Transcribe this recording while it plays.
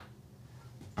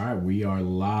All right, we are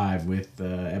live with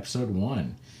episode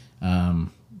 1.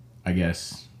 I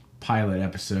guess pilot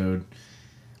episode.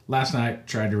 Last night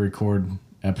tried to record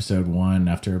episode 1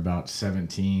 after about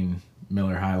 17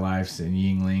 Miller High Lifes and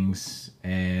Yinglings,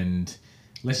 and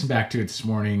listened back to it this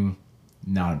morning.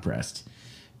 Not impressed,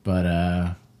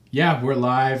 but yeah, we're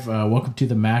live. Welcome to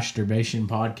the Mashturbation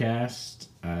Podcast.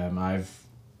 I've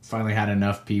finally had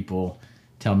enough people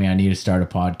tell me I need to start a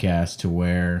podcast to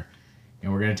where,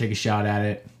 and we're gonna take a shot at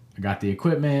it. I got the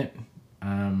equipment,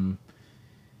 and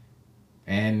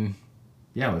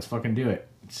yeah, let's fucking do it.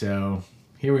 So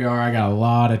here we are. I got a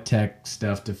lot of tech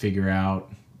stuff to figure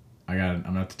out. I'm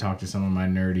gonna have to talk to some of my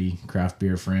nerdy craft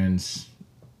beer friends,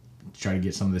 try to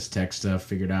get some of this tech stuff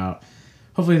figured out.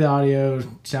 Hopefully the audio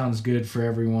sounds good for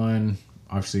everyone.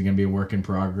 Obviously gonna be a work in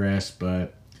progress,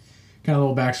 but kind of a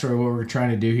little backstory of what we're trying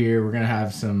to do here. We're gonna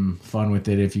have some fun with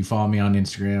it. If you follow me on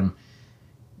Instagram,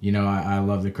 you know I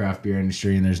love the craft beer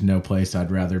industry, and there's no place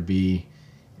I'd rather be.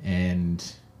 And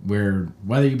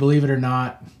whether you believe it or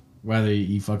not, whether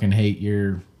you fucking hate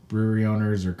your brewery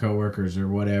owners or coworkers or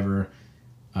whatever,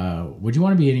 would you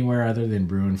want to be anywhere other than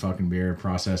brewing fucking beer,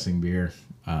 processing beer?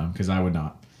 Because I would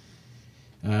not.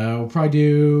 We'll probably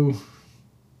do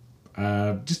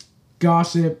just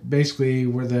gossip. Basically,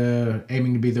 we're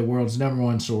aiming to be the world's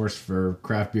 #1 source for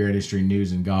craft beer industry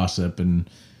news and gossip, and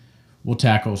we'll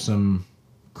tackle some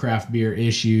craft beer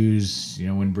issues, you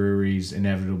know, when breweries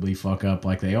inevitably fuck up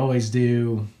like they always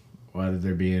do, whether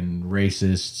they're being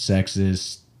racist,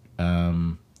 sexist,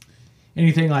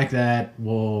 anything like that.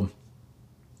 We'll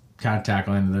kind of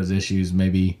tackle into those issues,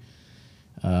 maybe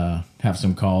have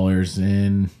some callers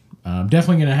in. I'm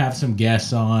definitely going to have some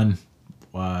guests on.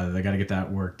 They got to get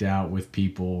that worked out with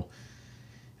people.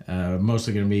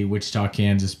 Mostly going to be Wichita,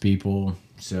 Kansas people.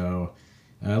 So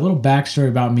a little backstory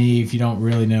about me, if you don't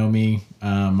really know me.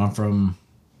 I'm from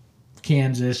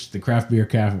Kansas, the craft beer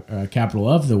capital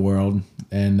of the world,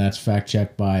 and that's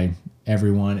fact-checked by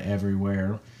everyone,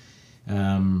 everywhere.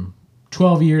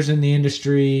 12 years in the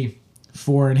industry,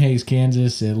 4 in Hays,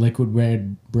 Kansas at Liquid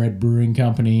Bread Brewing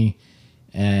Company,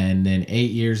 and then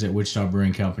 8 years at Wichita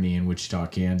Brewing Company in Wichita,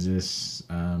 Kansas.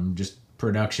 Just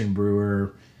production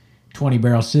brewer,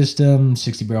 20-barrel system,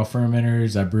 60-barrel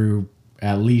fermenters. I brew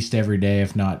at least every day,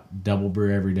 if not double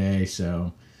brew every day.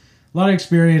 So a lot of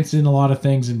experience in a lot of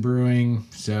things in brewing.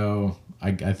 So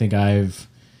I think I've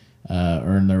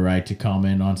earned the right to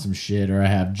comment on some shit, or I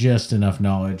have just enough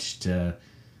knowledge to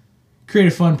create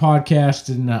a fun podcast.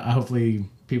 And hopefully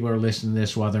people are listening to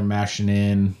this while they're mashing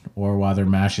in, or while their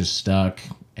mash is stuck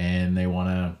and they want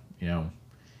to, you know,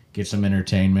 get some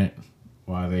entertainment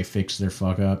while they fix their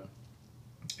fuck up.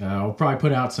 I'll probably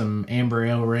put out some Amber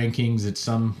Ale rankings at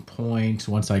some point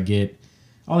once I get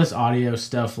all this audio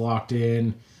stuff locked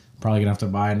in. Probably gonna have to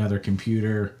buy another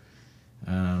computer.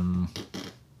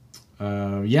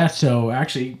 Yeah, so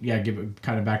actually, yeah, give it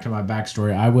kind of back to my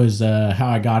backstory. I was, how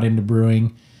I got into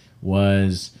brewing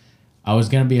was I was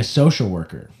gonna be a social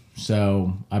worker.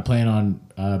 So I plan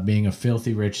on being a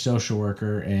filthy rich social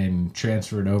worker and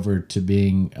transferred over to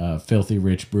being a filthy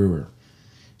rich brewer.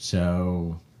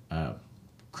 So,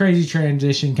 crazy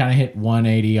transition, kind of hit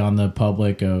 180 on the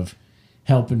public of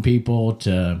helping people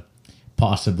to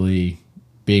possibly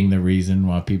being the reason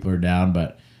why people are down,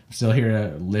 but I'm still here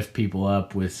to lift people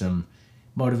up with some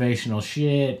motivational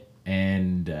shit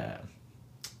and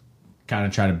kind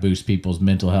of try to boost people's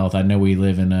mental health. I know we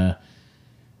live in a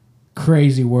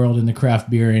crazy world in the craft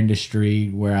beer industry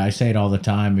where I say it all the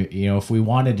time, you know, if we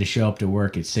wanted to show up to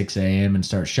work at 6 a.m. and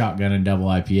start shotgunning double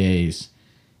IPAs,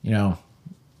 you know,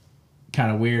 kind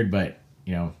of weird, but,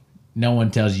 you know, no one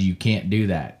tells you can't do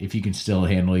that if you can still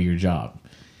handle your job.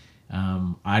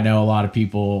 I know a lot of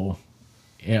people,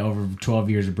 over 12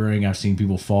 years of brewing, I've seen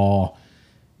people fall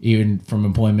even from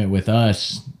employment with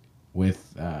us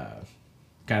with kind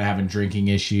of having drinking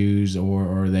issues,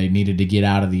 or they needed to get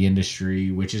out of the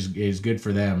industry, which is good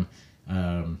for them.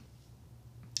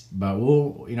 But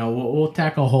we'll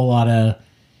tackle a whole lot of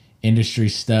industry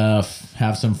stuff,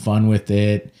 have some fun with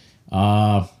it.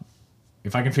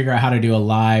 If I can figure out how to do a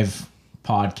live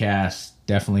podcast,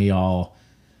 definitely I'll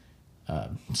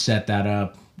set that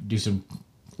up, do some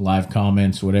live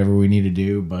comments, whatever we need to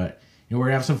do. But you know, we're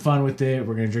gonna have some fun with it.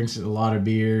 We're gonna drink a lot of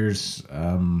beers.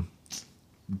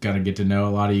 Gonna get to know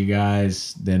a lot of you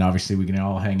guys. Then obviously we can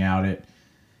all hang out at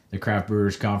the craft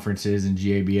brewers conferences and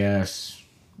GABS.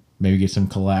 Maybe get some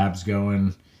collabs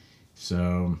going.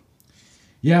 So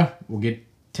yeah, we'll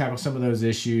tackle some of those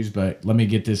issues, but let me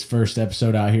get this first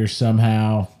episode out here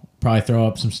somehow. Probably throw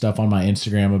up some stuff on my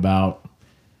Instagram about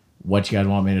what you guys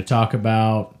want me to talk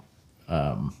about.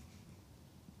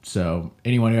 So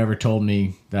anyone who ever told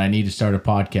me that I need to start a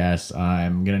podcast,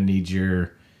 I'm going to need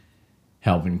your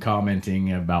help in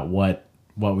commenting about what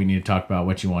we need to talk about,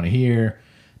 what you want to hear.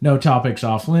 No topics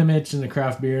off limits in the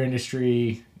craft beer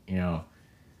industry.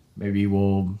 Maybe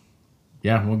we'll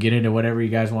get into whatever you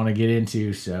guys want to get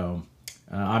into. So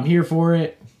I'm here for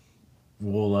it.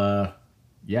 We'll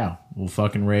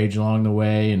fucking rage along the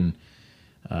way, and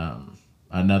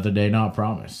another day not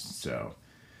promised. So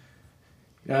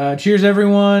cheers,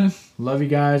 everyone. Love you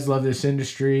guys. Love this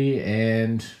industry.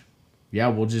 And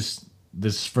yeah,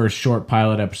 this first short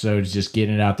pilot episode is just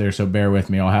getting it out there. So bear with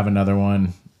me. I'll have another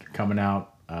one coming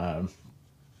out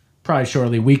probably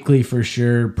shortly, weekly for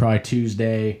sure, probably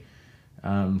Tuesday.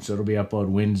 So it'll be upload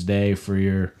Wednesday for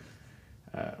your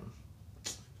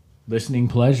listening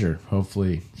pleasure,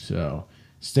 hopefully. So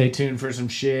stay tuned for some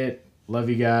shit. Love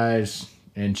you guys,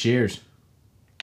 and cheers.